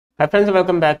Hi friends,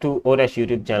 welcome back to Orash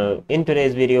YouTube channel. In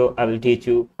today's video, I will teach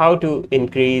you how to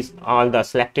increase all the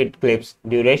selected clips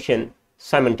duration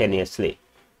simultaneously.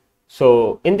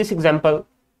 So in this example,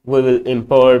 we will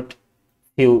import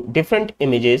few different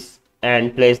images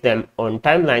and place them on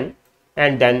timeline,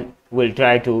 and then we'll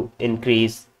try to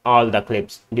increase all the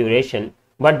clips duration.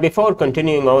 But before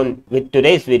continuing on with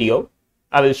today's video,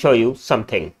 I will show you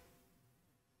something.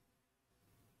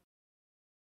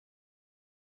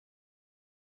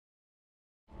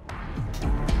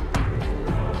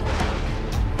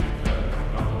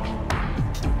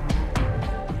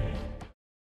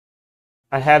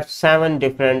 I have 7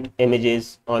 different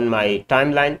images on my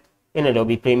timeline in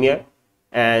Adobe Premiere,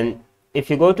 and if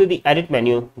you go to the edit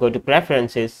menu, go to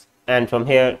preferences, and from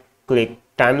here click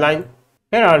timeline.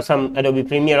 Here are some Adobe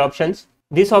Premiere options.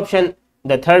 This option,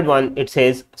 the third one, it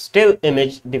says still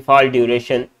image default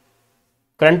duration.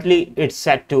 Currently it's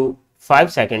set to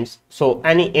 5 seconds, so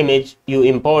any image you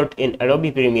import in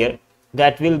Adobe Premiere,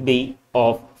 that will be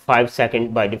of 5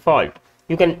 seconds by default.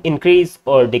 You can increase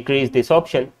or decrease this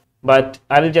option, but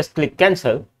I will just click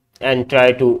cancel and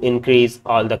try to increase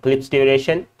all the clips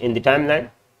duration in the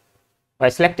timeline. By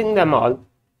selecting them all,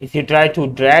 if you try to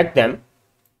drag them,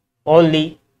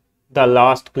 only the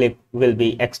last clip will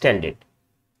be extended.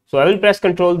 So I will press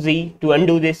Ctrl Z to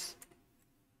undo this.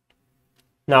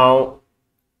 Now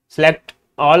select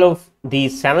all of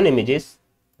these 7 images,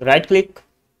 right click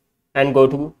and go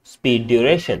to speed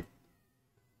duration.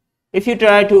 If you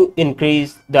try to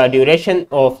increase the duration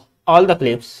of all the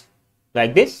clips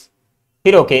like this,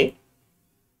 hit OK,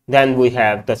 then we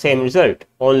have the same result,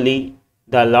 only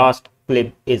the last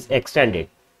clip is extended.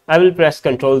 I will press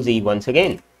Ctrl Z once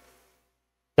again.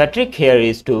 The trick here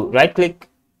is to right click,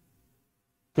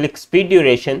 click speed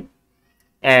duration,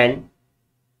 and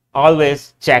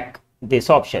always check this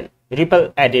option,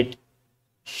 ripple edit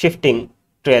shifting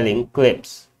trailing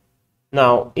clips.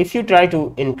 Now if you try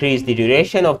to increase the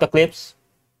duration of the clips,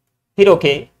 hit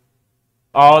OK,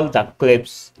 all the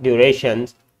clips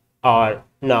durations are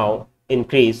now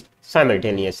increased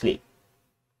simultaneously.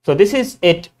 So this is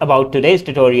it about today's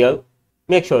tutorial.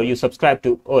 Make sure you subscribe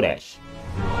to Orash.